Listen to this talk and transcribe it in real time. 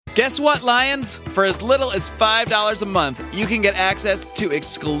Guess what, Lions? For as little as $5 a month, you can get access to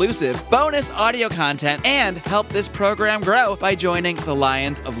exclusive bonus audio content and help this program grow by joining the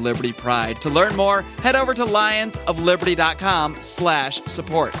Lions of Liberty Pride. To learn more, head over to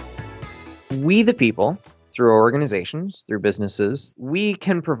lionsofliberty.com/support. We, the people, through our organizations, through businesses, we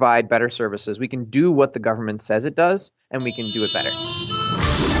can provide better services. We can do what the government says it does, and we can do it better.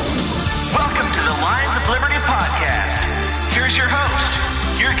 Welcome to the Lions of Liberty podcast. Here's your host,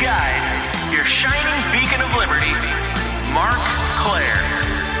 your guide, your shining beacon of liberty, Mark Claire.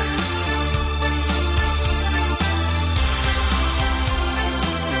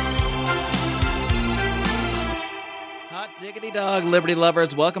 Hot diggity dog, Liberty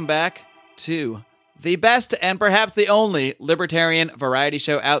lovers, welcome back to the best and perhaps the only libertarian variety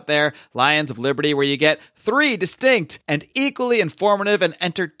show out there, Lions of Liberty, where you get 3 distinct and equally informative and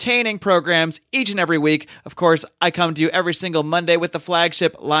entertaining programs each and every week. Of course, I come to you every single Monday with the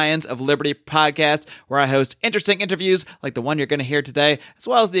flagship Lions of Liberty podcast, where I host interesting interviews like the one you're going to hear today, as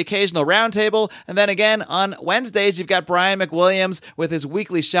well as the occasional roundtable. And then again, on Wednesdays, you've got Brian McWilliams with his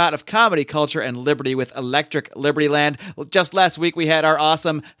weekly shot of comedy, culture, and liberty with Electric Liberty Land. Just last week, we had our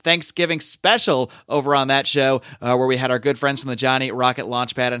awesome Thanksgiving special over on that show, where we had our good friends from the Johnny Rocket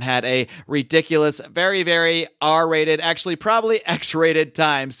Launchpad and had a ridiculous, very, very R-rated, actually probably X-rated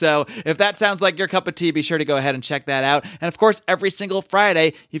time. So if that sounds like your cup of tea, be sure to go ahead and check that out. And of course, every single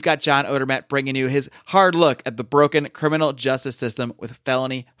Friday, you've got John Odermatt bringing you his hard look at the broken criminal justice system with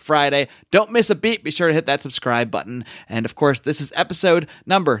Felony Friday. Don't miss a beat. Be sure to hit that subscribe button. And of course, this is episode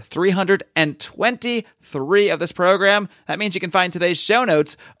number 323 of this program. That means you can find today's show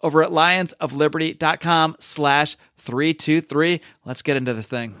notes over at lionsofliberty.com/323. Let's get into this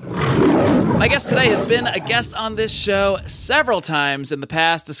thing. My guest today has been a guest on this show several times in the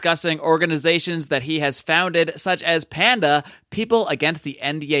past, discussing organizations that he has founded, such as PANDA, People Against the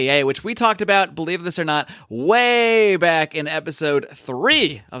NDAA, which we talked about, believe this or not, way back in episode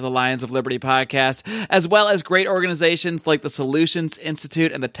 3 of the Lions of Liberty podcast, as well as great organizations like the Solutions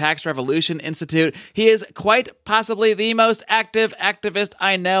Institute and the Tax Revolution Institute. He is quite possibly the most active activist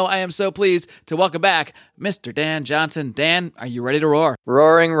I know. I am so pleased to welcome back Mr. Dan Johnson. Dan, are you ready to roar?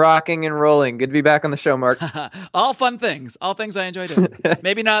 Roaring, rocking, and rolling. Good to be back on the show, Mark. All fun things. All things I enjoy doing.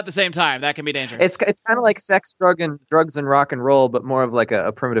 Maybe not at the same time. That can be dangerous. It's kind of like sex, drugs, and rock and roll, but more of like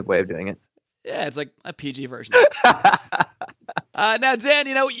a primitive way of doing it. Yeah, it's like a PG version. Now, Dan,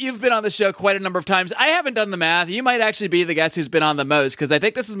 you know, you've been on the show quite a number of times. I haven't done the math. You might actually be the guest who's been on the most, because I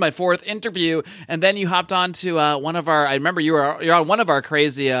think this is my 4th interview, and then you hopped on to one of our, I remember you're on one of our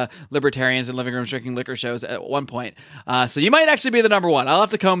crazy libertarians in living rooms drinking liquor shows at one point. So you might actually be the number one. I'll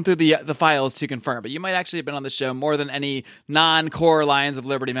have to comb through the files to confirm, but you might actually have been on the show more than any non-core Lions of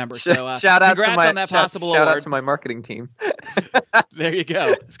Liberty member. So shout out congrats to my, on that possible award. Shout out to my marketing team. There you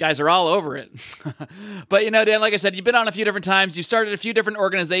go. These guys are all over it. But, you know, Dan, like I said, you've been on a few different times. You started a few different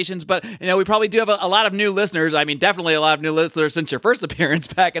organizations, but, you know, we probably do have a lot of new listeners. I mean, definitely a lot of new listeners since your first appearance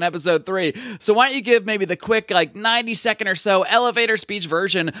back in episode 3. So why don't you give maybe the quick, 90-second or so elevator speech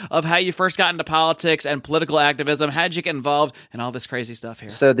version of how you first got into politics and political activism? How did you get involved in all this crazy stuff here?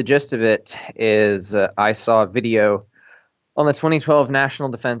 So the gist of it is I saw a video on the 2012 National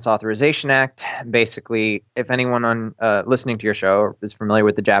Defense Authorization Act. Basically, if anyone on listening to your show is familiar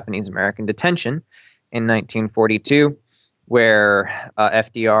with the Japanese American detention in 1942, where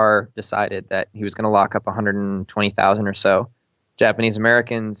FDR decided that he was going to lock up 120,000 or so Japanese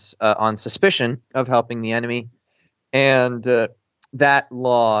Americans on suspicion of helping the enemy. And that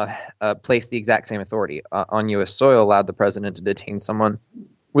law placed the exact same authority on U.S. soil, allowed the president to detain someone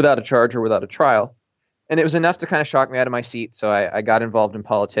without a charge or without a trial. And it was enough to kind of shock me out of my seat, so I got involved in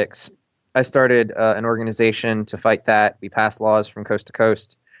politics. I started an organization to fight that. We passed laws from coast to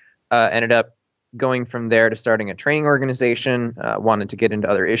coast. Ended up going from there to starting a training organization, wanted to get into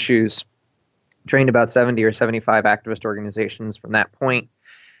other issues. Trained about 70 or 75 activist organizations from that point.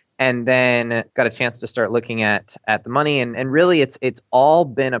 And then got a chance to start looking at the money. And really, it's all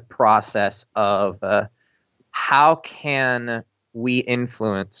been a process of how can we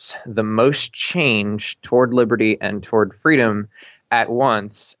influence the most change toward liberty and toward freedom at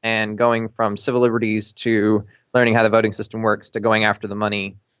once, and going from civil liberties to learning how the voting system works to going after the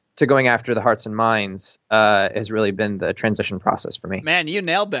money to going after the hearts and minds has really been the transition process for me. Man, you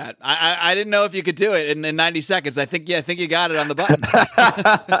nailed that. I didn't know if you could do it in 90 seconds. I think you got it on the button.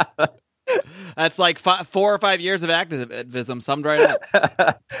 That's like 4 or 5 years of activism summed right up.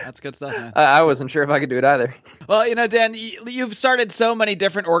 That's good stuff, man. I wasn't sure if I could do it either. Well, Dan, you've started so many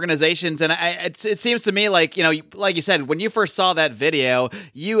different organizations, and it seems to me like, like you said, when you first saw that video,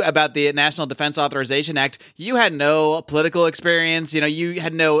 about the National Defense Authorization Act, you had no political experience. You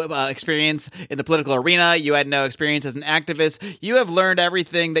had no experience in the political arena. You had no experience as an activist. You have learned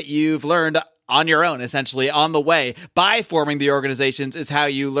everything that you've learned on your own, essentially, on the way. By forming the organizations is how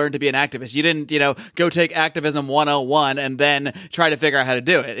you learn to be an activist. You didn't, go take activism 101 and then try to figure out how to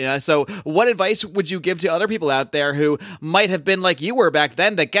do it. So what advice would you give to other people out there who might have been like you were back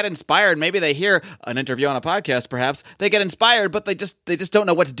then, that get inspired? Maybe they hear an interview on a podcast, perhaps. They get inspired, but they just don't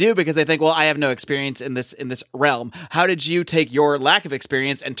know what to do because they think, well, I have no experience in this realm. How did you take your lack of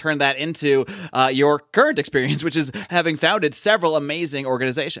experience and turn that into your current experience, which is having founded several amazing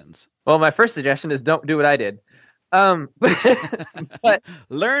organizations? Well, my first suggestion is don't do what I did. But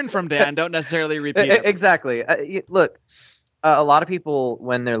learn from Dan, don't necessarily repeat it. Exactly. Look, a lot of people,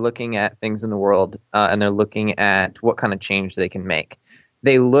 when they're looking at things in the world and they're looking at what kind of change they can make,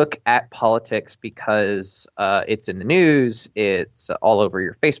 they look at politics because it's in the news, it's all over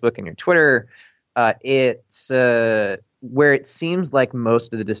your Facebook and your Twitter. It's where it seems like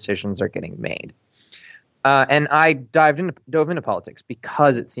most of the decisions are getting made. And I dove into politics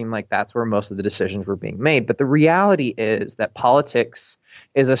because it seemed like that's where most of the decisions were being made. But the reality is that politics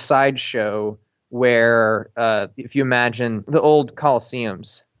is a sideshow where, if you imagine the old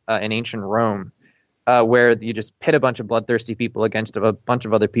Colosseums in ancient Rome, where you just pit a bunch of bloodthirsty people against a bunch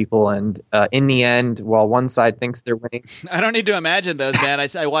of other people, and in the end, while one side thinks they're winning, I don't need to imagine those, man.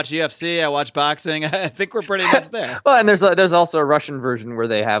 I watch UFC, I watch boxing. I think we're pretty much there. Well, and there's also a Russian version where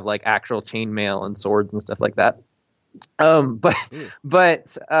they have like actual chainmail and swords and stuff like that.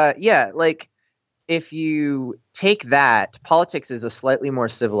 Yeah, like if you take that, politics is a slightly more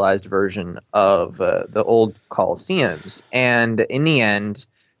civilized version of the old Colosseums, and in the end,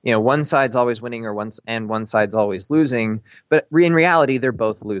 one side's always winning one side's always losing. But in reality, they're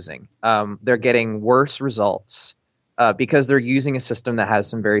both losing. They're getting worse results because they're using a system that has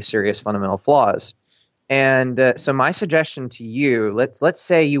some very serious fundamental flaws. And so my suggestion to you, let's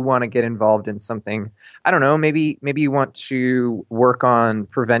say you want to get involved in something. I don't know, maybe you want to work on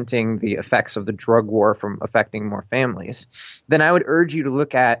preventing the effects of the drug war from affecting more families. Then I would urge you to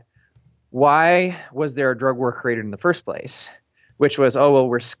look at, why was there a drug war created in the first place? Which was,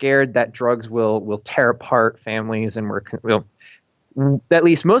 we're scared that drugs will tear apart families, and at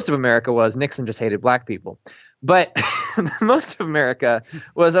least most of America was. Nixon just hated black people. But most of America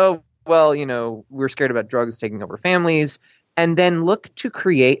was, we're scared about drugs taking over families, and then look to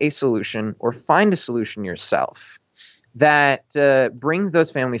create a solution or find a solution yourself that brings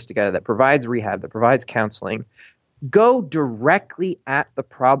those families together, that provides rehab, that provides counseling. Go directly at the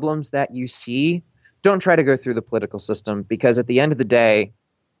problems that you see. Don't try to go through the political system, because at the end of the day,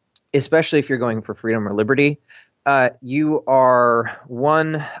 especially if you're going for freedom or liberty, you are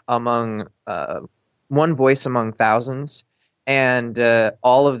one voice among thousands, and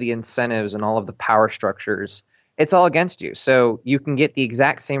all of the incentives and all of the power structures, it's all against you. So you can get the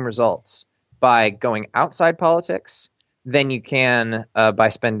exact same results by going outside politics than you can by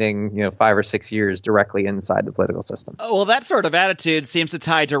spending 5 or 6 years directly inside the political system. Well, that sort of attitude seems to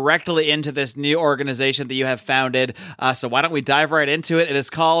tie directly into this new organization that you have founded. So why don't we dive right into it? It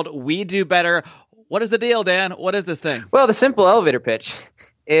is called We Do Better. What is the deal, Dan? What is this thing? Well, the simple elevator pitch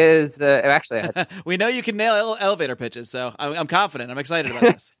is actually we know you can nail elevator pitches, so I'm confident. I'm excited about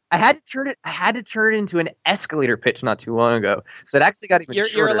this. I had to turn it into an escalator pitch not too long ago, so it actually got even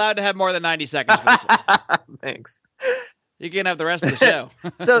shorter. You're allowed to have more than 90 seconds for this one. Thanks. You can have the rest of the show.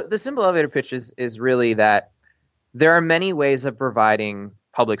 So the simple elevator pitch is really that there are many ways of providing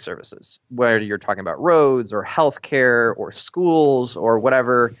public services, whether you're talking about roads or healthcare or schools or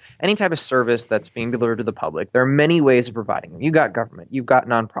whatever, any type of service that's being delivered to the public. There are many ways of providing them. You've got government, you've got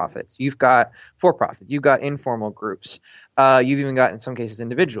nonprofits, you've got for-profits, you've got informal groups, you've even got, in some cases,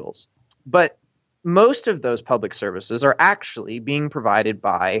 individuals. But most of those public services are actually being provided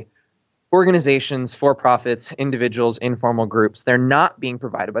by organizations, for-profits, individuals, informal groups. They're not being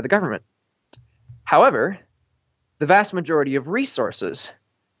provided by the government. However, the vast majority of resources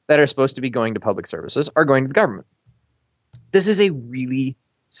that are supposed to be going to public services are going to the government. This is a really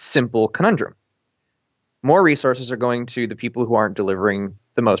simple conundrum. More resources are going to the people who aren't delivering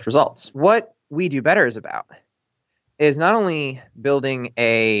the most results. What We Do Better is about is not only building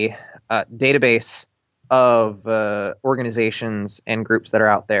a database of organizations and groups that are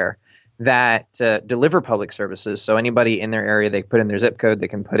out there that deliver public services. So anybody in their area, they put in their zip code, they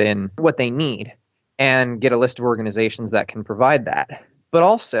can put in what they need and get a list of organizations that can provide that. But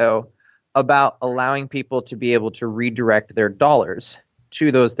also about allowing people to be able to redirect their dollars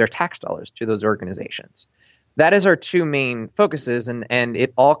to their tax dollars to those organizations. That is our two main focuses, and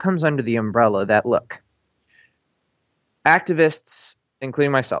it all comes under the umbrella that, look, activists,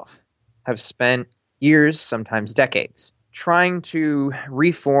 including myself, have spent years, sometimes decades, trying to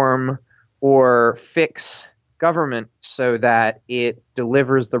reform or fix government so that it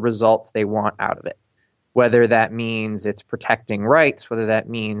delivers the results they want out of it. Whether that means it's protecting rights, whether that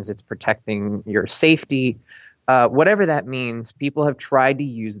means it's protecting your safety, whatever that means, people have tried to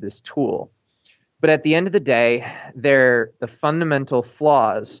use this tool. But at the end of the day, the fundamental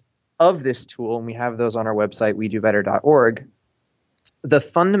flaws of this tool, and we have those on our website, wedobetter.org, the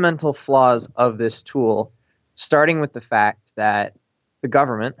fundamental flaws of this tool, starting with the fact that the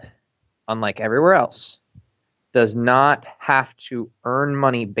government, unlike everywhere else, does not have to earn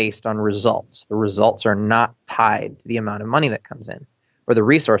money based on results. The results are not tied to the amount of money that comes in or the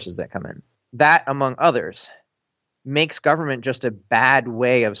resources that come in. That, among others, makes government just a bad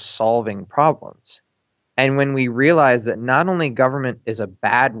way of solving problems. And when we realize that not only government is a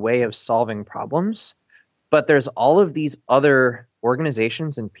bad way of solving problems, but there's all of these other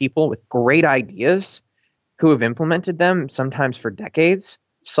organizations and people with great ideas who have implemented them, sometimes for decades,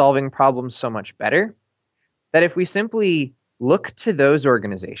 solving problems so much better, that if we simply look to those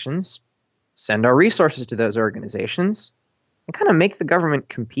organizations, send our resources to those organizations, and kind of make the government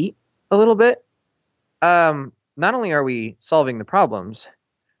compete a little bit, not only are we solving the problems,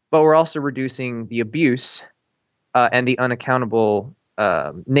 but we're also reducing the abuse and the unaccountable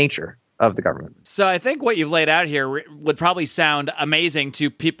nature of the government. So I think what you've laid out here would probably sound amazing to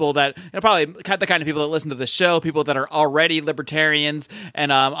people that, probably the kind of people that listen to the show, people that are already libertarians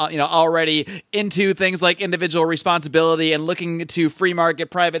and, already into things like individual responsibility and looking to free market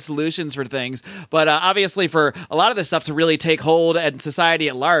private solutions for things. But obviously for a lot of this stuff to really take hold and society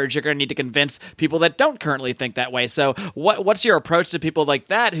at large, you're going to need to convince people that don't currently think that way. So what's your approach to people like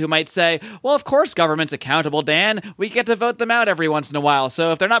that who might say, well, of course government's accountable, Dan. We get to vote them out every once in a while.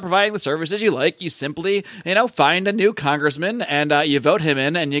 So if they're not providing the services you like, you simply, find a new congressman and you vote him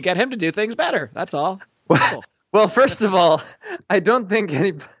in and you get him to do things better. That's all. Well, first of all, I don't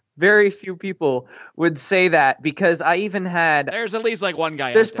think very few people would say that, because I even had... There's at least like one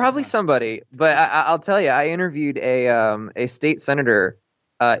guy. There's probably somebody, but I'll tell you, I interviewed a state senator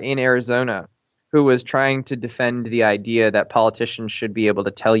in Arizona who was trying to defend the idea that politicians should be able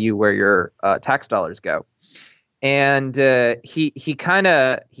to tell you where your tax dollars go. And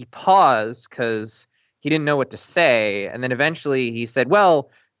he paused because he didn't know what to say. And then eventually he said,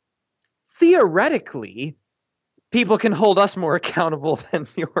 well, theoretically, people can hold us more accountable than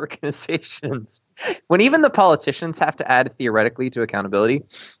the organizations. When even the politicians have to add theoretically to accountability,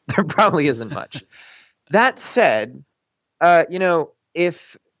 there probably isn't much. That said,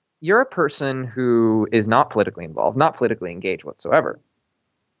 if you're a person who is not politically involved, not politically engaged whatsoever,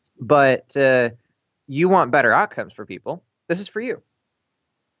 but you want better outcomes for people, this is for you.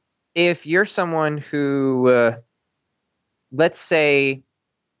 If you're someone who, let's say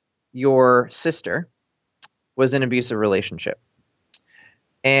your sister was in an abusive relationship,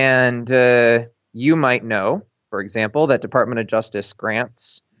 and you might know, for example, that Department of Justice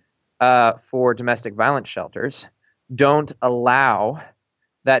grants for domestic violence shelters don't allow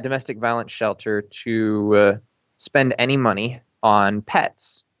that domestic violence shelter to spend any money on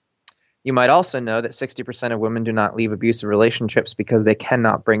pets. You might also know that 60% of women do not leave abusive relationships because they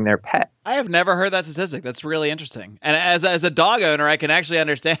cannot bring their pet. I have never heard that statistic. That's really interesting. And as a dog owner, I can actually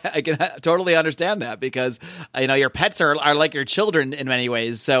understand. I can totally understand that, because your pets are like your children in many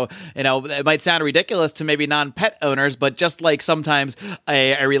ways. So it might sound ridiculous to maybe non-pet owners, but just like sometimes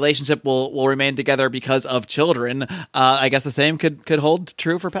a relationship will remain together because of children, I guess the same could hold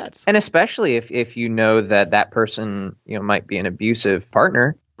true for pets. And especially if you know that person might be an abusive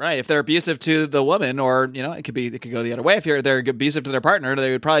partner. Right. If they're abusive to the woman, or, it could go the other way. If they're abusive to their partner,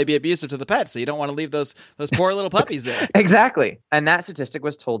 they would probably be abusive to the pet. So you don't want to leave those poor little puppies there. Exactly. And that statistic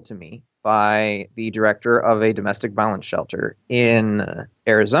was told to me by the director of a domestic violence shelter in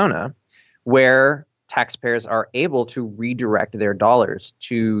Arizona, where taxpayers are able to redirect their dollars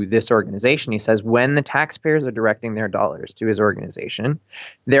to this organization. He says when the taxpayers are directing their dollars to his organization,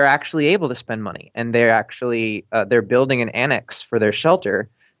 they're actually able to spend money, and they're building an annex for their shelter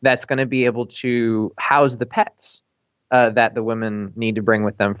that's going to be able to house the pets that the women need to bring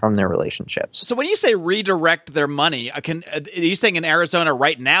with them from their relationships. So when you say redirect their money, are you saying in Arizona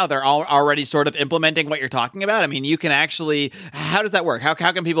right now they're already sort of implementing what you're talking about? I mean, you can actually, how does that work? How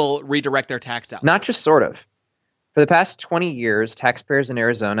can people redirect their tax dollars? Not just sort of. For the past 20 years, taxpayers in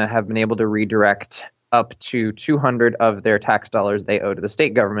Arizona have been able to redirect up to 200 of their tax dollars they owe to the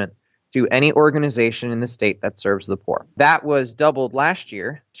state government to any organization in the state that serves the poor. That was doubled last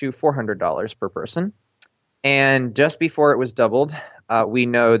year to $400 per person. And just before it was doubled, we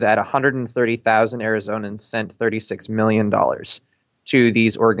know that 130,000 Arizonans sent $36 million to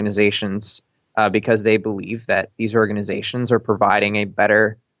these organizations because they believe that these organizations are providing a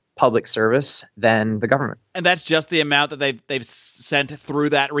better public service than the government. And that's just the amount that they've sent through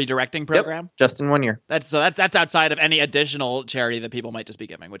that redirecting program? Yep, just in 1 year. That's outside of any additional charity that people might just be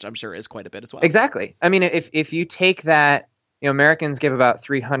giving, which I'm sure is quite a bit as well. Exactly. I mean, if you take that, Americans give about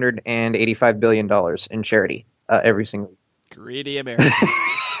 $385 billion in charity every single year. Greedy Americans.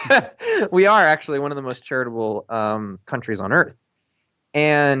 We are actually one of the most charitable countries on earth.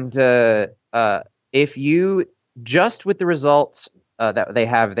 And if you, just with the results that they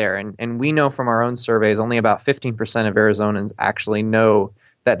have there, and we know from our own surveys, only about 15% of Arizonans actually know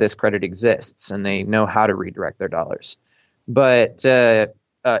that this credit exists and they know how to redirect their dollars. But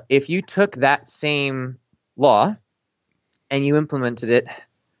if you took that same law and you implemented it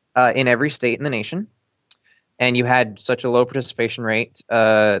in every state in the nation, and you had such a low participation rate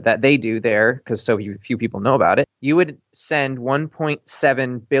that they do there, because so few people know about it, you would send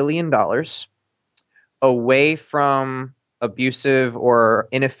 $1.7 billion away from abusive or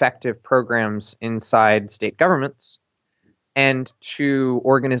ineffective programs inside state governments and to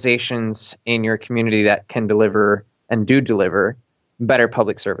organizations in your community that can deliver and do deliver better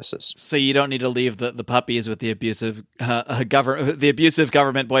public services. So you don't need to leave the puppies with the abusive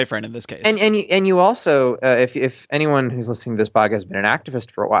government boyfriend in this case. And you also, if anyone who's listening to this podcast has been an activist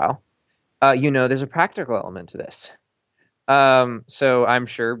for a while, there's a practical element to this. So I'm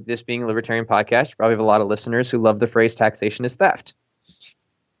sure, this being a libertarian podcast, you probably have a lot of listeners who love the phrase taxation is theft.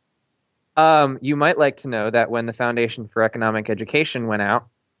 You might like to know that when the Foundation for Economic Education went out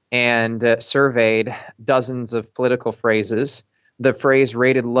and surveyed dozens of political phrases, the phrase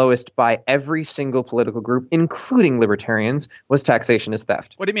rated lowest by every single political group, including libertarians, was taxation is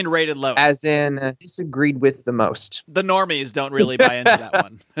theft. What do you mean rated low? As in disagreed with the most. The normies don't really buy into that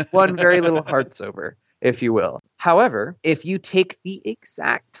one. Won very little hearts over, if you will. However, if you take the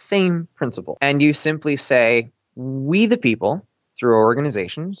exact same principle and you simply say, we the people, through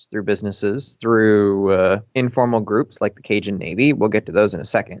organizations, through businesses, through informal groups like the Cajun Navy, we'll get to those in a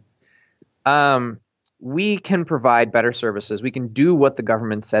second, we can provide better services. We can do what the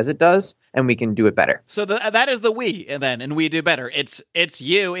government says it does, and we can do it better. So that is the we, and we do better. It's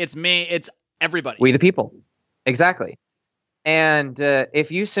you, it's me, it's everybody. We the people. Exactly. And if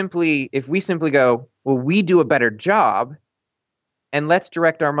we simply go, well, we do a better job, and let's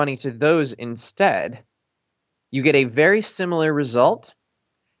direct our money to those instead, you get a very similar result,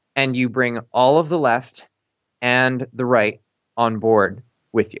 and you bring all of the left and the right on board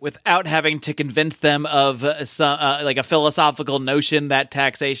with you, without having to convince them of some like a philosophical notion that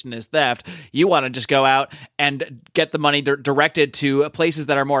taxation is theft. You want to just go out and get the money directed to places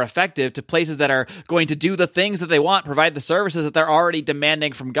that are more effective, to places that are going to do the things that they want, provide the services that they're already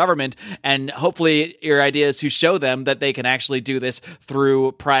demanding from government, and hopefully your idea is to show them that they can actually do this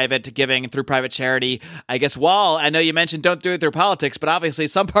through private giving, through private charity. I guess, Wall, I know you mentioned don't do it through politics, but obviously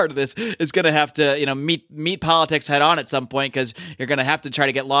some part of this is going to have to meet politics head on at some point, because you're going to have to try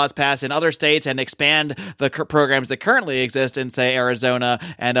to get laws passed in other states and expand the programs that currently exist in, say, Arizona,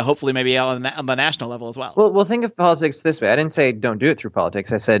 and hopefully maybe on the national level as well. Well, think of politics this way. I didn't say don't do it through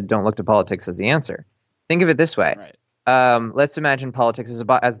politics. I said don't look to politics as the answer. Think of it this way. Right. Let's imagine politics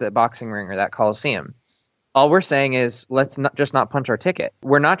as the boxing ring or that Coliseum. All we're saying is let's not punch our ticket.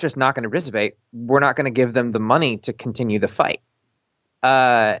 We're not just not going to participate. We're not going to give them the money to continue the fight.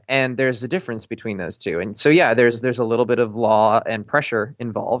 And there's a difference between those two. And so, yeah, there's a little bit of law and pressure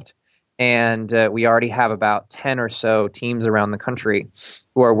involved. And we already have about 10 or so teams around the country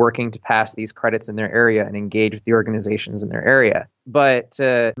who are working to pass these credits in their area and engage with the organizations in their area. But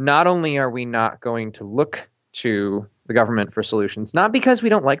not only are we not going to look to the government for solutions, not because we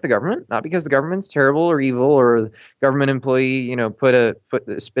don't like the government, not because the government's terrible or evil or the government employee, put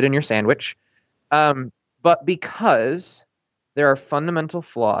spit in your sandwich, but because there are fundamental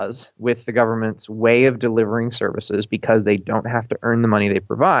flaws with the government's way of delivering services, because they don't have to earn the money they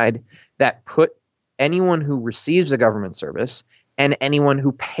provide, that put anyone who receives a government service and anyone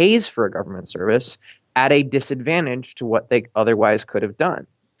who pays for a government service at a disadvantage to what they otherwise could have done.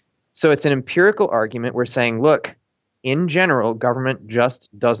 So it's an empirical argument. We're saying, look, in general, government just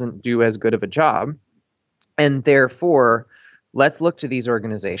doesn't do as good of a job. And therefore, let's look to these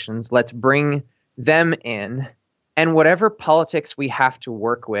organizations. Let's bring them in. And whatever politics we have to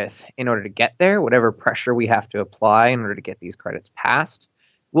work with in order to get there, whatever pressure we have to apply in order to get these credits passed,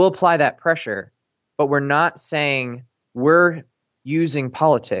 we'll apply that pressure. But we're not saying we're using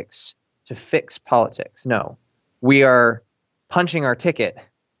politics to fix politics. No, we are punching our ticket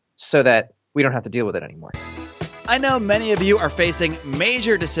so that we don't have to deal with it anymore. I know many of you are facing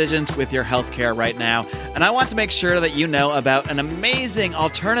major decisions with your healthcare right now, and I want to make sure that you know about an amazing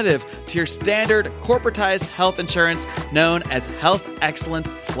alternative to your standard corporatized health insurance known as Health Excellence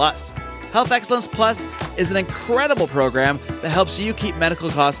Plus. Health Excellence Plus is an incredible program that helps you keep medical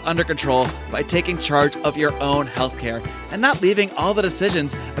costs under control by taking charge of your own healthcare and not leaving all the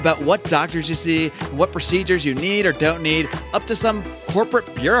decisions about what doctors you see and what procedures you need or don't need up to some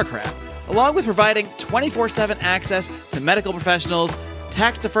corporate bureaucrat. Along with providing 24/7 access to medical professionals,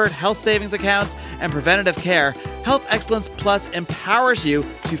 tax-deferred health savings accounts, and preventative care, Health Excellence Plus empowers you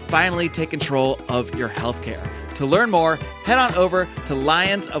to finally take control of your healthcare. To learn more, head on over to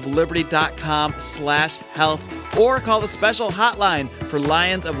lionsofliberty.com/health or call the special hotline for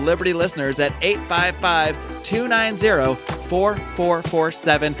Lions of Liberty listeners at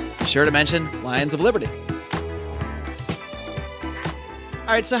 855-290-4447. Be sure to mention Lions of Liberty.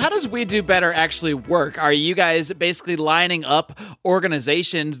 All right, so how does We Do Better actually work? Are you guys basically lining up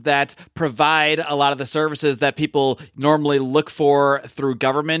organizations that provide a lot of the services that people normally look for through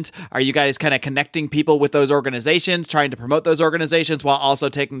government? Are you guys kind of connecting people with those organizations, trying to promote those organizations while also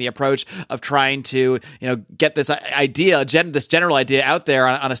taking the approach of trying to, get this idea, this general idea out there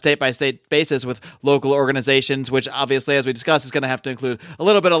on a state-by-state basis with local organizations, which obviously, as we discussed, is going to have to include a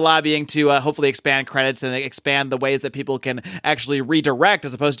little bit of lobbying to hopefully expand credits and expand the ways that people can actually redirect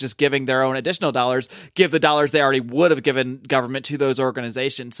as opposed to just giving their own additional dollars, give the dollars they already would have given government to those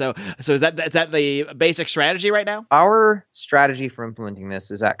organizations. So is that the basic strategy right now? Our strategy for implementing this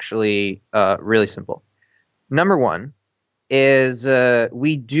is actually really simple. Number one is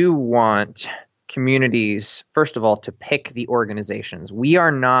we do want communities, first of all, to pick the organizations. We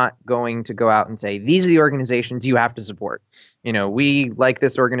are not going to go out and say, these are the organizations you have to support. We like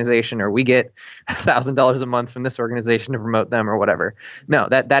this organization, or we get $1,000 a month from this organization to promote them or whatever. No,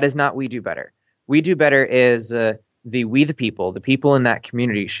 that is not We Do Better. We Do Better is we the people in that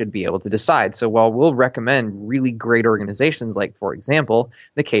community should be able to decide. So while we'll recommend really great organizations like, for example,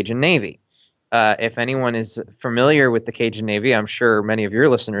 the Cajun Navy. If anyone is familiar with the Cajun Navy, I'm sure many of your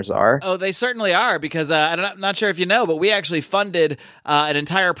listeners are. Oh, they certainly are, because I'm not sure if you know, but we actually funded an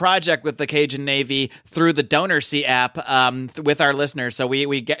entire project with the Cajun Navy through the DonorSee app with our listeners. So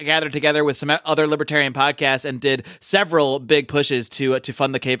we gathered together with some other libertarian podcasts and did several big pushes to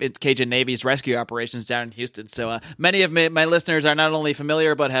fund the Cajun Navy's rescue operations down in Houston. So many of my listeners are not only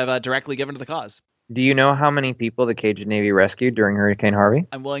familiar, but have directly given to the cause. Do you know how many people the Cajun Navy rescued during Hurricane Harvey?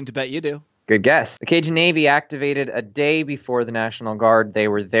 I'm willing to bet you do. Good guess. The Cajun Navy activated a day before the National Guard. They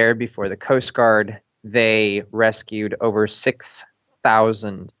were there before the Coast Guard. They rescued over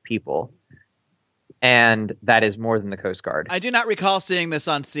 6,000 people. And that is more than the Coast Guard. I do not recall seeing this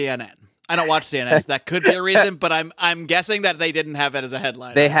on CNN. I don't watch CNN, so that could be a reason, but I'm guessing that they didn't have it as a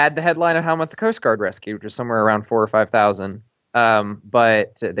headline. They had the headline of how much the Coast Guard rescued, which was somewhere around 4,000 or 5,000.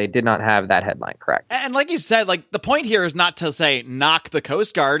 But they did not have that headline, correct? And like you said, the point here is not to say knock the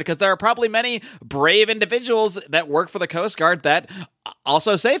Coast Guard, because there are probably many brave individuals that work for the Coast Guard that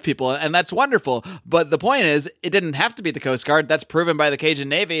also save people, and that's wonderful. But the point is, it didn't have to be the Coast Guard. That's proven by the Cajun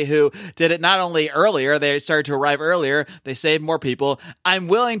Navy, who did it not only earlier, they started to arrive earlier, they saved more people. I'm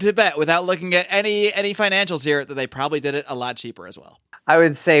willing to bet, without looking at any financials here, that they probably did it a lot cheaper as well. I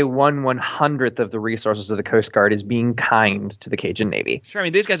would say 1/100th of the resources of the Coast Guard is being kind to the Cajun Navy. Sure, I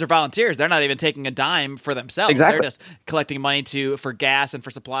mean, these guys are volunteers. They're not even taking a dime for themselves. Exactly. They're just collecting money for gas and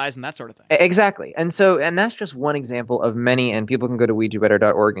for supplies and that sort of thing. Exactly. And that's just one example of many, and people can go to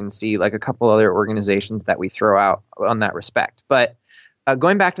WeDoBetter.org and see a couple other organizations that we throw out on that respect. But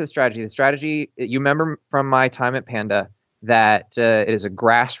going back to the strategy, you remember from my time at Panda that it is a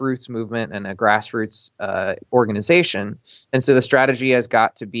grassroots movement and a grassroots organization. And so the strategy has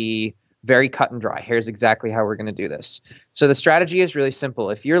got to be very cut and dry. Here's exactly how we're going to do this. So the strategy is really simple.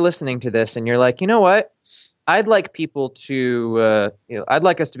 If you're listening to this and you're like, you know what? I'd like people to, I'd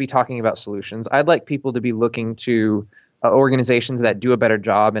like us to be talking about solutions. I'd like people to be looking to organizations that do a better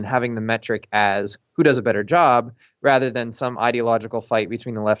job and having the metric as who does a better job rather than some ideological fight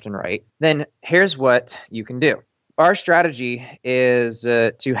between the left and right. Then here's what you can do. Our strategy is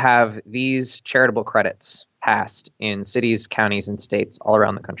to have these charitable credits passed in cities, counties, and states all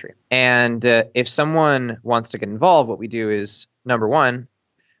around the country. And if someone wants to get involved, what we do is, number one,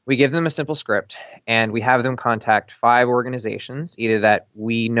 we give them a simple script, and we have them contact 5 organizations, either that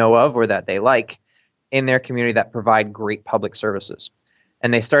we know of or that they like, in their community that provide great public services.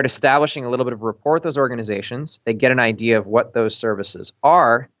 And they start establishing a little bit of rapport with those organizations. They get an idea of what those services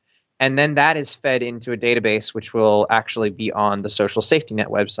are. And then that is fed into a database, which will actually be on the social safety net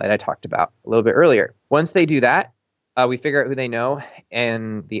website I talked about a little bit earlier. Once they do that, we figure out who they know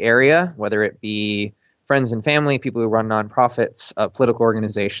in the area, whether it be friends and family, people who run nonprofits, political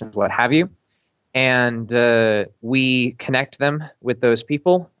organizations, what have you. And we connect them with those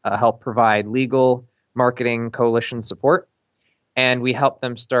people, help provide legal, marketing, coalition support. And we help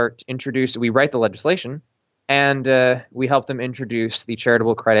them we write the legislation, and we help them introduce the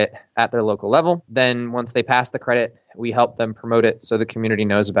charitable credit at their local level. Then once they pass the credit, we help them promote it so the community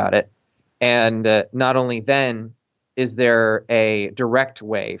knows about it. And not only then is there a direct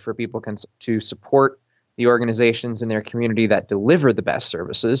way for people to support the organizations in their community that deliver the best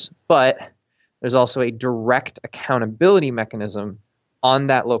services, but there's also a direct accountability mechanism on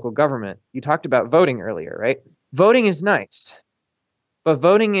that local government. You talked about voting earlier, right? Voting is nice, but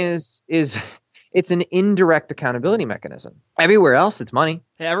voting is it's an indirect accountability mechanism. Everywhere else, it's money.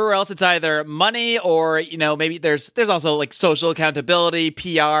 Everywhere else, it's either money or, maybe there's also like social accountability,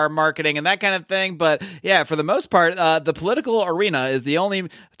 PR, marketing, and that kind of thing. But yeah, for the most part, the political arena is the only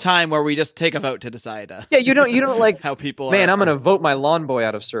time where we just take a vote to decide. Yeah, you don't like how people. Man, I'm going to vote my lawn boy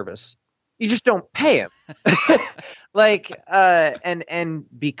out of service. You just don't pay him. And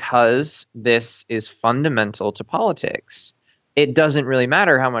because this is fundamental to politics, it doesn't really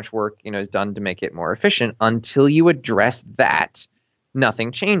matter how much work, is done to make it more efficient. Until you address that,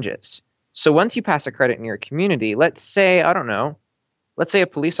 nothing changes. So once you pass a credit in your community, let's say a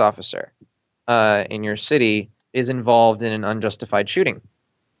police officer in your city is involved in an unjustified shooting,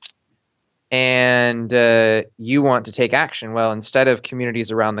 and you want to take action. Well, instead of communities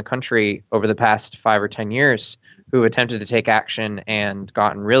around the country over the past 5 or 10 years who attempted to take action and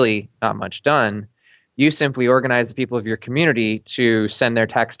gotten really not much done, you simply organize the people of your community to send their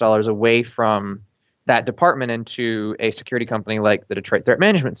tax dollars away from that department into a security company like the Detroit Threat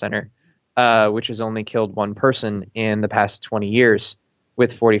Management Center, which has only killed one person in the past 20 years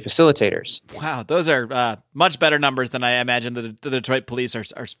with 40 facilitators. Wow, those are much better numbers than I imagine the Detroit police are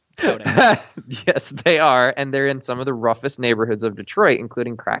touting. Yes, they are, and they're in some of the roughest neighborhoods of Detroit,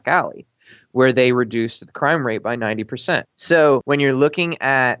 including Crack Alley, where they reduced the crime rate by 90%. So when you're looking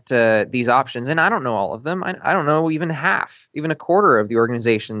at these options, and I don't know all of them, I don't know even a quarter of the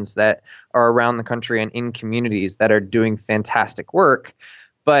organizations that are around the country and in communities that are doing fantastic work.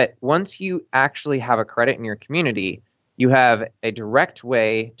 But once you actually have a credit in your community, you have a direct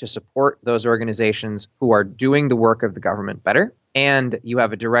way to support those organizations who are doing the work of the government better, and you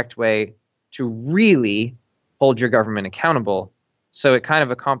have a direct way to really hold your government accountable. So it kind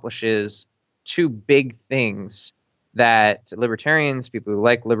of accomplishes two big things that libertarians, people who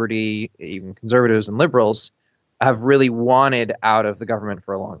like liberty, even conservatives and liberals, have really wanted out of the government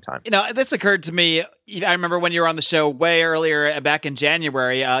for a long time. This occurred to me. I remember when you were on the show way earlier, back in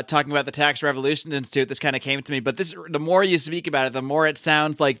January, talking about the Tax Revolution Institute. This kind of came to me, but the more you speak about it, the more it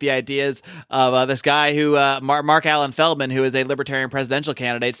sounds like the ideas of this guy who, Mark Allen Feldman, who is a libertarian presidential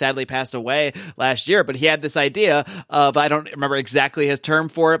candidate, sadly passed away last year. But he had this idea of, I don't remember exactly his term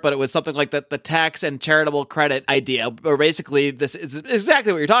for it, but it was something like the tax and charitable credit idea. Or basically, this is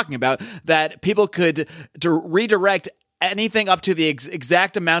exactly what you're talking about, that people could redirect anything up to the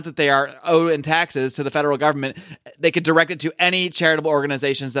exact amount that they are owed in taxes to the federal government. They could direct it to any charitable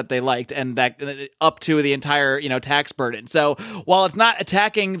organizations that they liked, and that up to the entire, tax burden. So while it's not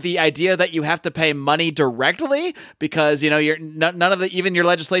attacking the idea that you have to pay money directly, because, you're none of even your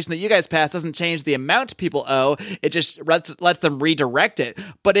legislation that you guys passed doesn't change the amount people owe. It just lets them redirect it.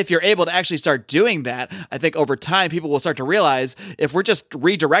 But if you're able to actually start doing that, I think over time, people will start to realize if we're just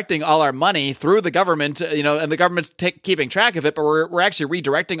redirecting all our money through the government, and the government's keeping track of it, but we're actually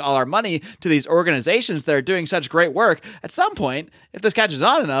redirecting all our money to these organizations that are doing such great work. At some point, if this catches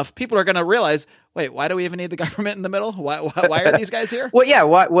on enough, people are going to realize, wait, why do we even need the government in the middle? Why are these guys here? Well, yeah,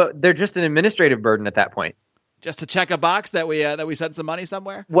 they're just an administrative burden at that point. Just to check a box that we sent some money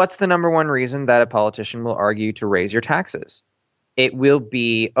somewhere? What's the number one reason that a politician will argue to raise your taxes? It will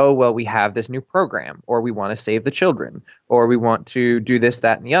be, oh, well, we have this new program, or we want to save the children, or we want to do this,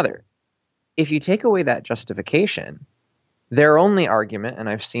 that, and the other. If you take away that justification, their only argument, and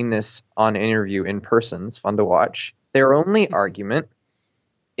I've seen this on interview in person, it's fun to watch, their only argument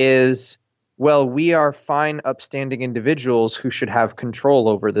is, well, we are fine, upstanding individuals who should have control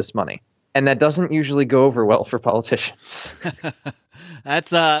over this money. And that doesn't usually go over well for politicians.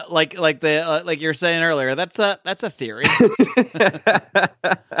 That's like you're saying earlier, that's a theory.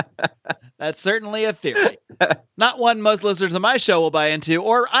 That's certainly a theory. Not one most listeners of my show will buy into.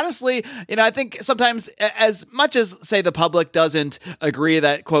 Or honestly, I think sometimes as much as, say, the public doesn't agree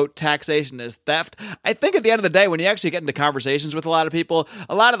that, quote, taxation is theft, I think at the end of the day, when you actually get into conversations with a lot of people,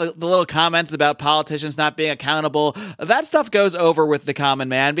 a lot of the little comments about politicians not being accountable, that stuff goes over with the common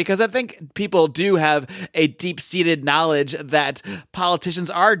man, because I think people do have a deep-seated knowledge that politicians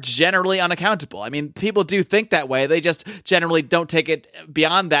are generally unaccountable. I mean, people do think that way. They just generally don't take it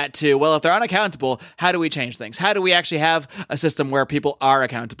beyond that to, well, if they're unaccountable, how do we change things? How do we actually have a system where people are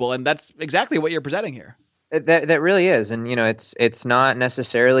accountable? And that's exactly what you're presenting here. That really is. And, it's not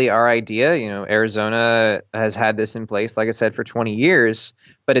necessarily our idea. Arizona has had this in place, like I said, for 20 years,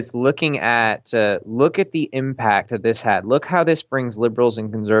 but it's looking at, look at the impact that this had. Look how this brings liberals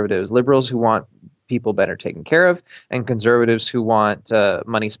and conservatives, liberals who want people better taken care of, and conservatives who want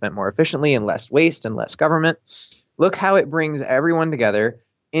money spent more efficiently and less waste and less government. Look how it brings everyone together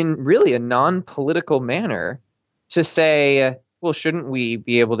in really a non-political manner to say, well, shouldn't we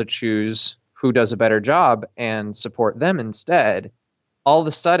be able to choose who does a better job and support them instead? All of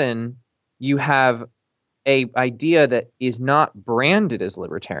a sudden, you have a idea that is not branded as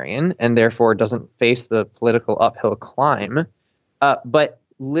libertarian and therefore doesn't face the political uphill climb, but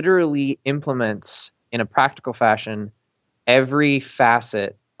literally implements in a practical fashion every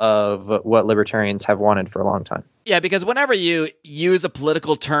facet of what libertarians have wanted for a long time. Yeah, because whenever you use a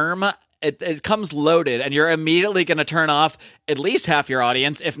political term, it comes loaded, and you're immediately going to turn off at least half your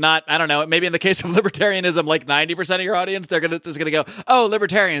audience, if not, I don't know, maybe in the case of libertarianism, like 90% of your audience, they're just going to go, oh,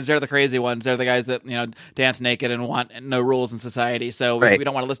 libertarians, they're the crazy ones. They're the guys that, dance naked and want no rules in society, so we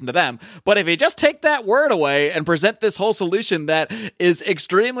don't want to listen to them. But if you just take that word away and present this whole solution that is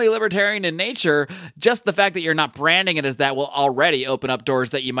extremely libertarian in nature, just the fact that you're not branding it as that will already open up doors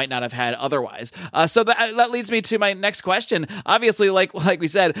that you might not have had otherwise. So that leads me to my next question. Obviously, like we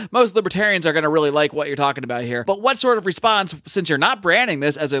said, most libertarians are going to really like what you're talking about here. But what sort of response, since you're not branding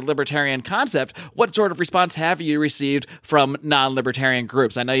this as a libertarian concept, what sort of response have you received from non-libertarian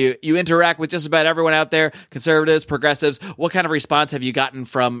groups? I know you interact with just about everyone out there, conservatives, progressives. What kind of response have you gotten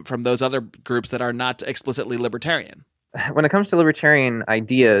from those other groups that are not explicitly libertarian? When it comes to libertarian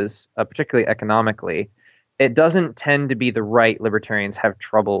ideas, particularly economically, it doesn't tend to be the right libertarians have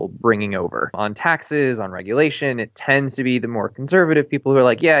trouble bringing over. On taxes, on regulation, it tends to be the more conservative people who are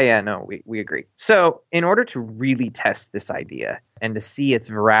like, no, we agree. So in order to really test this idea and to see its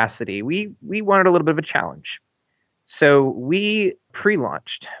veracity, we wanted a little bit of a challenge. So we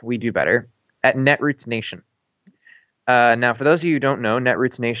pre-launched We Do Better at Netroots Nation. Now, for those of you who don't know,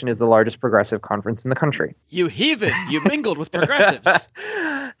 Netroots Nation is the largest progressive conference in the country. You heathen! You mingled with progressives.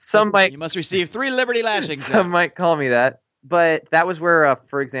 You must receive 3 liberty lashings. Some might call me that. But that was where,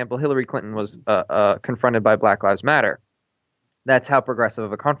 for example, Hillary Clinton was confronted by Black Lives Matter. That's how progressive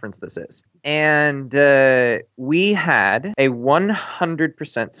of a conference this is. And we had a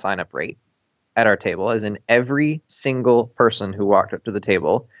 100% sign-up rate at our table, as in every single person who walked up to the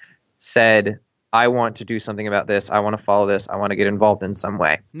table said, I want to do something about this. I want to follow this. I want to get involved in some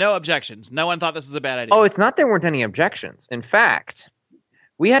way. No objections. No one thought this was a bad idea. Oh, it's not there weren't any objections. In fact,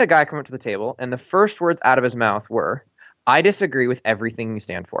 we had a guy come up to the table, and the first words out of his mouth were, I disagree with everything you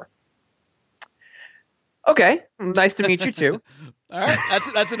stand for. Okay, nice to meet you too. All right,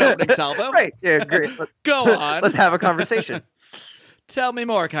 that's an opening salvo. Right, yeah, great. Go on. Let's have a conversation. Tell me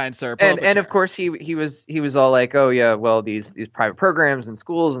more, kind sir. And of course he was all like, oh yeah, well these private programs and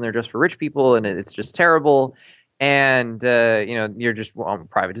schools and they're just for rich people and it's just terrible, and you're just on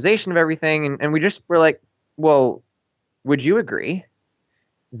privatization of everything, and we just were like, well, would you agree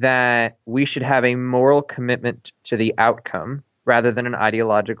that we should have a moral commitment to the outcome rather than an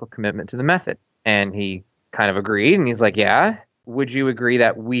ideological commitment to the method? And he kind of agreed, and he's like, yeah. Would you agree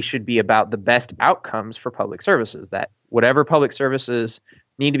that we should be about the best outcomes for public services, that whatever public services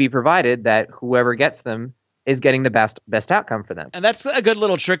need to be provided, that whoever gets them is getting the best outcome for them? And that's a good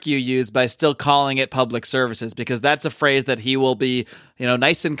little trick you use by still calling it public services, because that's a phrase that he will be,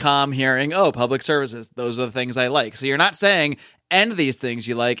 nice and calm hearing, oh, public services, those are the things I like. So you're not saying end these things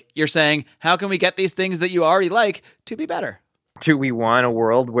you like, you're saying how can we get these things that you already like to be better? Do we want a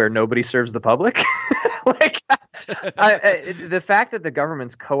world where nobody serves the public? The fact that the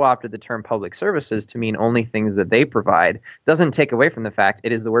government's co-opted the term public services to mean only things that they provide doesn't take away from the fact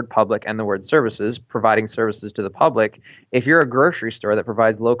it is the word public and the word services, providing services to the public. If you're a grocery store that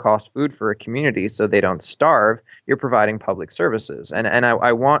provides low-cost food for a community so they don't starve, you're providing public services. And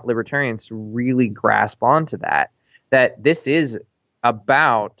I want libertarians to really grasp onto that this is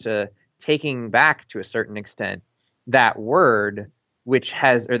about taking back to a certain extent that word,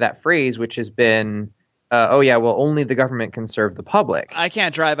 that phrase, which has been only the government can serve the public. I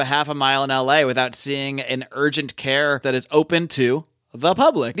can't drive a half a mile in LA without seeing an urgent care that is open to the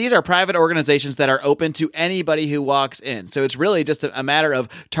public. These are private organizations that are open to anybody who walks in. So it's really just a matter of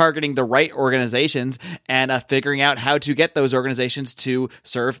targeting the right organizations and figuring out how to get those organizations to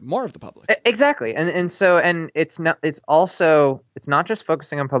serve more of the public. Exactly. And it's not just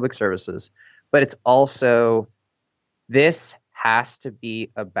focusing on public services, but it's also, this has to be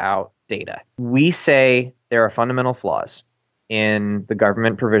about data. We say there are fundamental flaws in the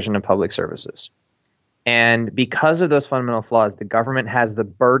government provision of public services. And because of those fundamental flaws, the government has the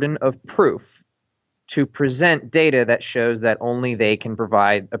burden of proof to present data that shows that only they can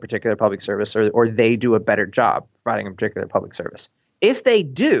provide a particular public service, or they do a better job providing a particular public service. If they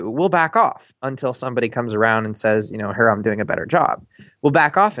do, we'll back off until somebody comes around and says, here, I'm doing a better job. We'll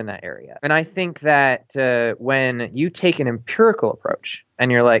back off in that area. And I think that when you take an empirical approach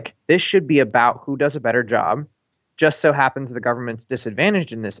and you're like, this should be about who does a better job, just so happens the government's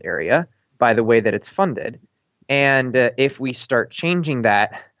disadvantaged in this area by the way that it's funded. And if we start changing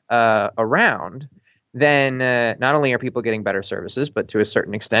that around, then not only are people getting better services, but to a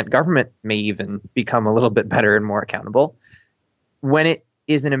certain extent, government may even become a little bit better and more accountable. When it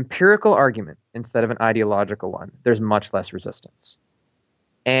is an empirical argument instead of an ideological one, there's much less resistance.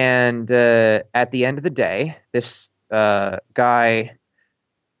 And at the end of the day, this guy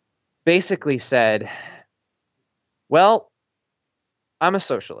basically said, well, I'm a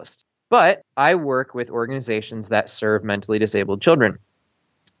socialist, but I work with organizations that serve mentally disabled children.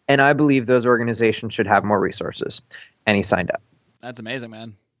 And I believe those organizations should have more resources. And he signed up. That's amazing,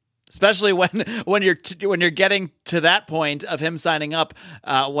 man. Especially when you're getting to that point of him signing up,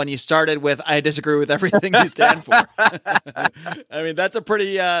 when you started with, I disagree with everything you stand for. I mean, that's a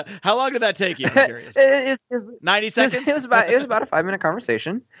pretty, how long did that take you? I'm curious. 90 seconds? It was about a 5-minute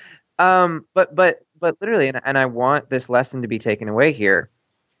conversation. But literally, and I want this lesson to be taken away here.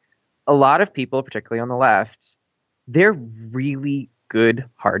 A lot of people, particularly on the left, they're really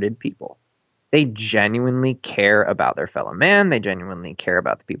good-hearted people. They genuinely care about their fellow man. They genuinely care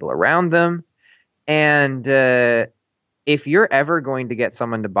about the people around them. And if you're ever going to get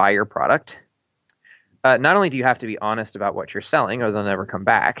someone to buy your product, not only do you have to be honest about what you're selling, or they'll never come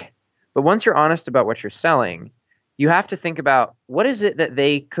back, but once you're honest about what you're selling, you have to think about, what is it that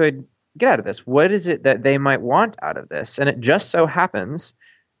they could get out of this? What is it that they might want out of this? And it just so happens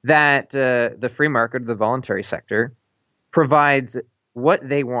that the free market, the voluntary sector, provides what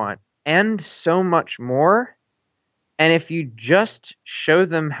they want and so much more. And if you just show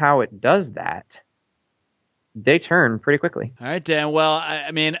them how it does that, they turn pretty quickly. All right, Dan. Well,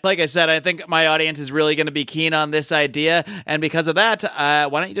 I mean, like I said, I think my audience is really going to be keen on this idea. And because of that, why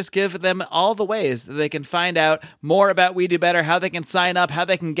don't you just give them all the ways that they can find out more about We Do Better, how they can sign up, how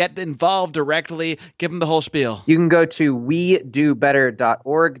they can get involved directly. Give them the whole spiel. You can go to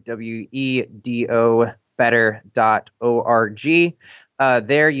wedobetter.org, WEDO better.org.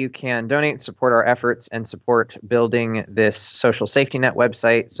 There you can donate, support our efforts, and support building this social safety net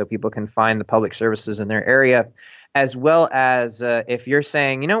website so people can find the public services in their area, as well as if you're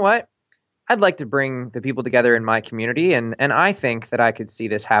saying, you know what, I'd like to bring the people together in my community, and I think that I could see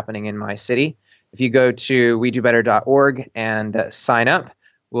this happening in my city. If you go to wedobetter.org and sign up,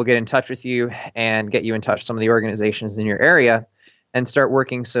 we'll get in touch with you and get you in touch with some of the organizations in your area and start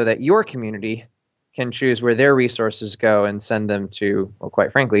working so that your community can choose where their resources go and send them to, well,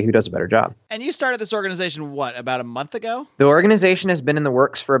 quite frankly, who does a better job. And you started this organization, what, about a month ago? The organization has been in the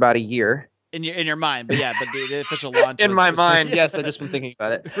works for about a year. In your mind, but yeah, but the official launch in my mind, yes, I've just been thinking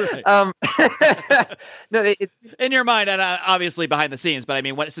about it. Right. No, it's in your mind, and obviously behind the scenes, but I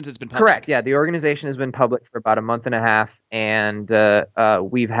mean, since it's been public. Correct, yeah. The organization has been public for about a month and a half, and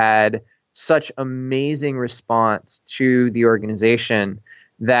we've had such amazing response to the organization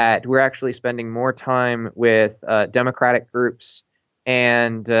that we're actually spending more time with democratic groups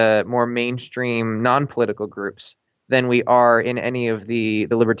and more mainstream non-political groups than we are in any of the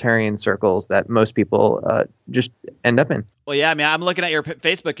libertarian circles that most people just end up in. Well, yeah, I mean, I'm looking at your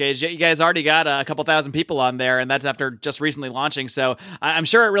Facebook page. You guys already got a couple thousand people on there, and that's after just recently launching. So I'm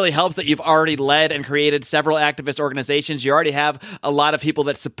sure it really helps that you've already led and created several activist organizations. You already have a lot of people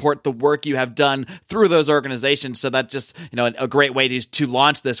that support the work you have done through those organizations. So that's just, a great way to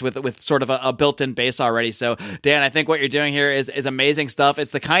launch this with sort of a built-in base already. So, Dan, I think what you're doing here is amazing stuff.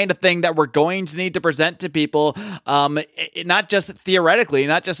 It's the kind of thing that we're going to need to present to people, not just theoretically,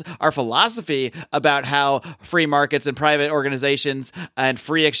 not just our philosophy about how free markets and private organizations and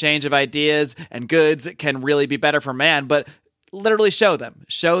free exchange of ideas and goods can really be better for man, but literally show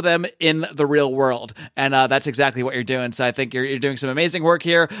them in the real world. And that's exactly what you're doing. So I think you're doing some amazing work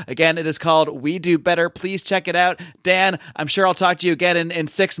here. Again, it is called We Do Better. Please check it out. Dan, I'm sure I'll talk to you again in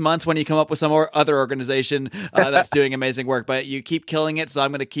 6 months when you come up with some other organization that's doing amazing work. But you keep killing it, so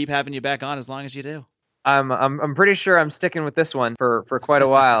I'm going to keep having you back on as long as you do. I'm pretty sure I'm sticking with this one for quite a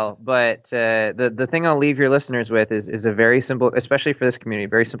while. But the thing I'll leave your listeners with is a very simple, especially for this community,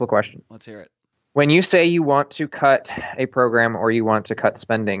 very simple question. Let's hear it. When you say you want to cut a program or you want to cut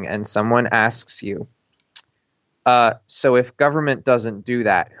spending, and someone asks you, so if government doesn't do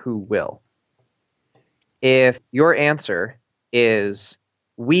that, who will? If your answer is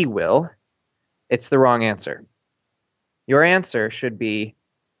we will, it's the wrong answer. Your answer should be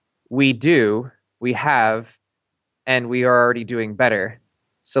we do, we have, and we are already doing better.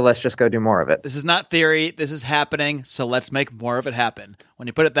 So let's just go do more of it. This is not theory. This is happening. So let's make more of it happen. When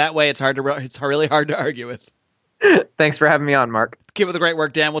you put it that way, it's really hard to argue with. Thanks for having me on, Mark. Keep up the great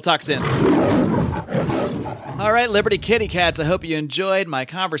work, Dan. We'll talk soon. All right, Liberty Kitty Cats, I hope you enjoyed my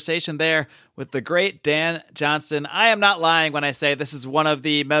conversation there with the great Dan Johnston. I am not lying when I say this is one of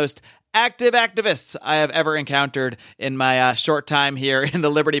the most active activists I have ever encountered in my short time here in the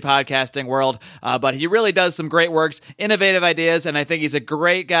Liberty podcasting world. But he really does some great works, innovative ideas, and I think he's a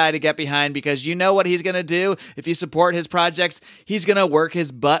great guy to get behind because you know what he's going to do if you support his projects. He's going to work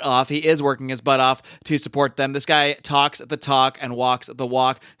his butt off. He is working his butt off to support them. This guy talks the talk and walks the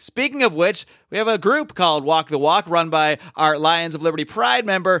walk. Speaking of which, we have a group called Walk the Walk run by our Lions of Liberty Pride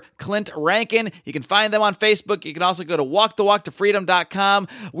member, Clint Rankin. You can find them on Facebook. You can also go to walkthewalktofreedom.com.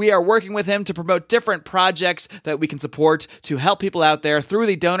 We are working with him to promote different projects that we can support to help people out there through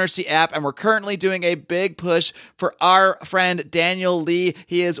the DonorSee app, and we're currently doing a big push for our friend Daniel Lee.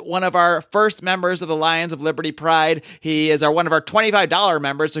 He is one of our first members of the Lions of Liberty Pride. He is one of our $25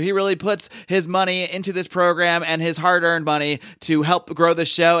 members, so he really puts his money into this program and his hard-earned money to help grow the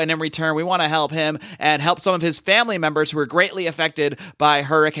show, and in return, we want to help him and help some of his family members who were greatly affected by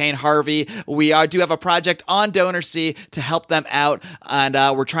Hurricane Harvey. We do have a project on DonorSee to help them out, and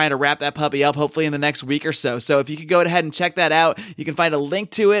we're trying to wrap that puppy up hopefully in the next week or so. So if you could go ahead and check that out, you can find a link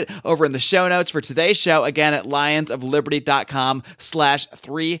to it over in the show notes for today's show, again at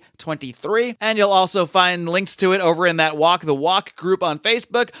lionsofliberty.com/323. And you'll also find links to it over in that Walk the Walk group on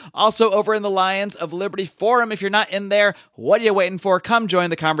Facebook, also over in the Lions of Liberty forum. If you're not in there, what are you waiting for? Come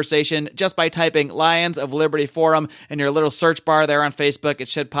join the conversation just by typing Lions of Liberty forum in your little search bar there on Facebook. It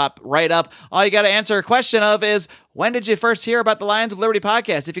should pop right up. All you got to answer a question of is, when did you first hear about the Lions of Liberty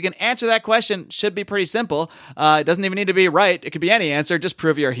podcast? If you can answer that question, it should be pretty simple. It doesn't even need to be right. It could be any answer. Just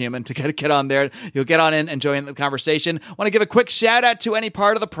prove you're a human to get on there. You'll get on in and join the conversation. Want to give a quick shout out to any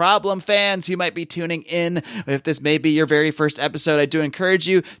Part of the Problem fans who might be tuning in. If this may be your very first episode, I do encourage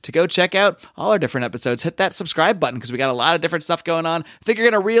you to go check out all our different episodes. Hit that subscribe button because we got a lot of different stuff going on. I think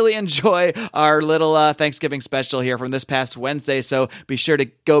you're going to really enjoy our little Thanksgiving special here from this past Wednesday. So be sure to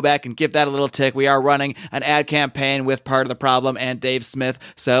go back and give that a little tick. We are running an ad campaign with Part of the Problem and Dave Smith.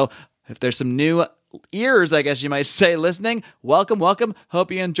 So if there's some new ears, I guess you might say, listening, welcome.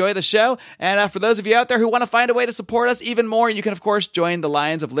 Hope you enjoy the show. And for those of you out there who want to find a way to support us even more, you can, of course, join the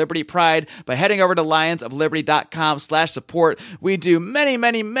Lions of Liberty Pride by heading over to lionsofliberty.com/support. We do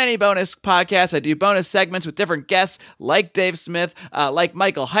many bonus podcasts. I do bonus segments with different guests like Dave Smith, like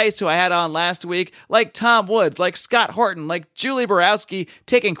Michael Heist, who I had on last week, like Tom Woods, like Scott Horton, like Julie Borowski,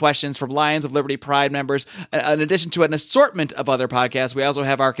 taking questions from Lions of Liberty Pride members. In addition to an assortment of other podcasts, we also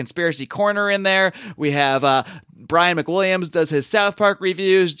have our Conspiracy Corner in there. We have Brian McWilliams does his South Park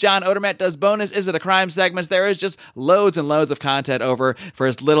reviews. John Odermatt does bonus Is It a Crime segments. There is just loads and loads of content over for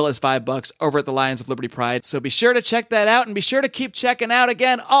as little as $5 over at the Lions of Liberty Pride. So be sure to check that out and be sure to keep checking out,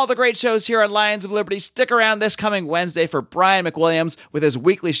 again, all the great shows here on Lions of Liberty. Stick around this coming Wednesday for Brian McWilliams with his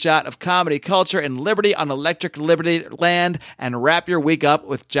weekly shot of comedy, culture, and liberty on Electric Liberty Land, and wrap your week up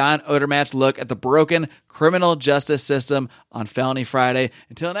with John Odermatt's look at the broken criminal justice system on Felony Friday.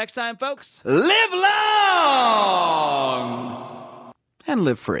 Until next time, folks, live long and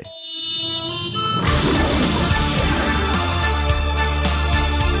live free.